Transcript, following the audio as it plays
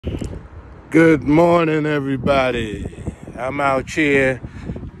Good morning, everybody. I'm out here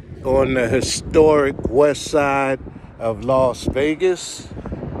on the historic west side of Las Vegas.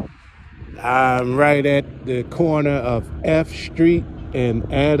 I'm right at the corner of F Street and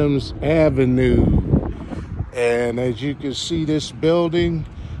Adams Avenue. And as you can see, this building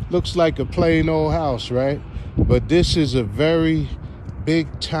looks like a plain old house, right? But this is a very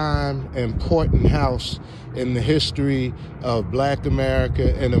big time, important house in the history of Black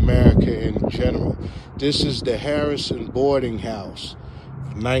America and America in general. This is the Harrison Boarding House,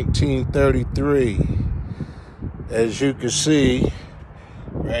 1933. As you can see,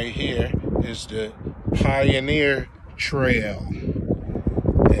 right here is the Pioneer Trail.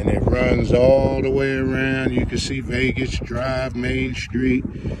 And it runs all the way around. You can see Vegas Drive, Main Street.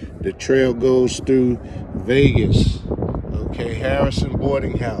 The trail goes through Vegas. Okay, Harrison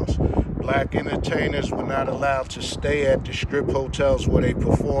Boarding House. Black entertainers were not allowed to stay at the strip hotels where they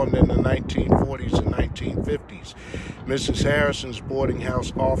performed in the 1940s and 1950s. Mrs. Harrison's boarding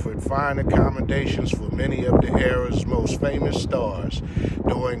house offered fine accommodations for many of the era's most famous stars.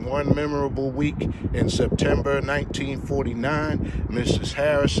 During one memorable week in September 1949, Mrs.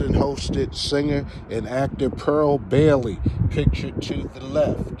 Harrison hosted singer and actor Pearl Bailey, pictured to the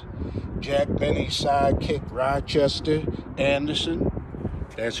left. Jack Benny's sidekick Rochester Anderson,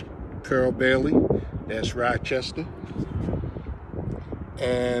 that's Pearl Bailey, that's Rochester.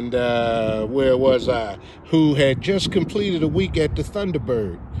 And where was I? Who had just completed a week at the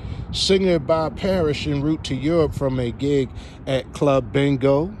Thunderbird. Singer Bob Parrish en route to Europe from a gig at Club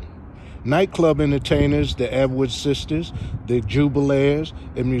Bingo. Nightclub entertainers, the Edwards Sisters, the Jubilaires,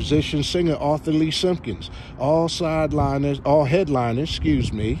 and musician singer Arthur Lee Simpkins, all headliners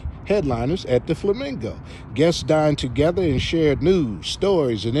at the Flamingo. Guests dined together and shared news,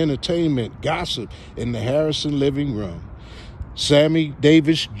 stories, and entertainment, gossip in the Harrison living room. Sammy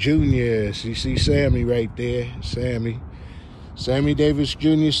Davis Jr. You see Sammy right there, Sammy Davis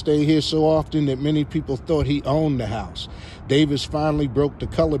Jr. stayed here so often that many people thought he owned the house. Davis finally broke the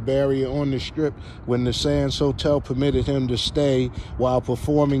color barrier on the strip when the Sands Hotel permitted him to stay while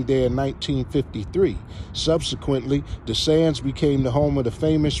performing there in 1953. Subsequently, the Sands became the home of the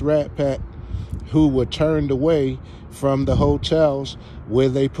famous Rat Pack, who were turned away from the hotels where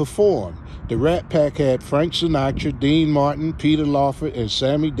they performed. The Rat Pack had Frank Sinatra, Dean Martin, Peter Lawford, and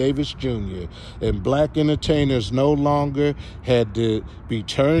Sammy Davis Jr. And black entertainers no longer had to be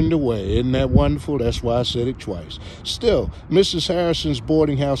turned away. Isn't that wonderful? That's why I said it twice. Still, Mrs. Harrison's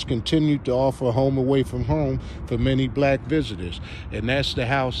boarding house continued to offer a home away from home for many black visitors. And that's the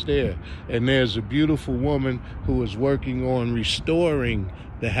house there. And there's a beautiful woman who is working on restoring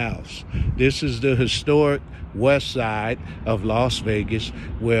the house. This is the historic west side of Las Vegas,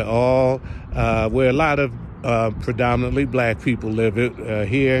 where a lot of predominantly black people live.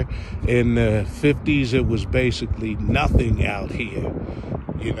 Here in the 50s, it was basically nothing out here,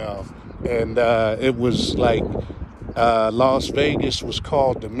 and it was like Las Vegas was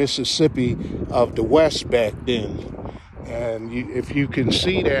called the Mississippi of the West back then. And if you can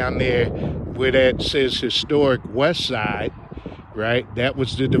see down there where that says historic west side, right, that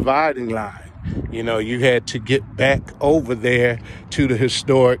was the dividing line. You had to get back over there to the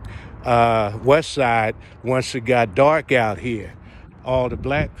historic west side once it got dark out here, all the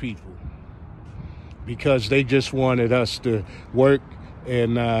black people, because they just wanted us to work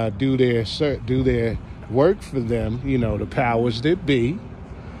and do their work for them, the powers that be.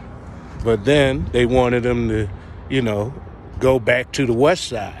 But then they wanted them to, go back to the west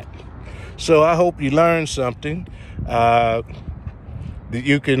side. So I hope you learned something.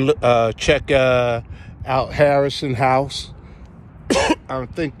 You can check out Harrison House. I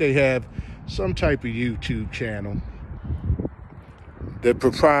think they have some type of YouTube channel. The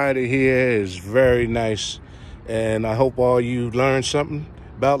proprietor here is very nice, and I hope all you learned something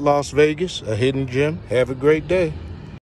about Las Vegas, a hidden gem. Have a great day.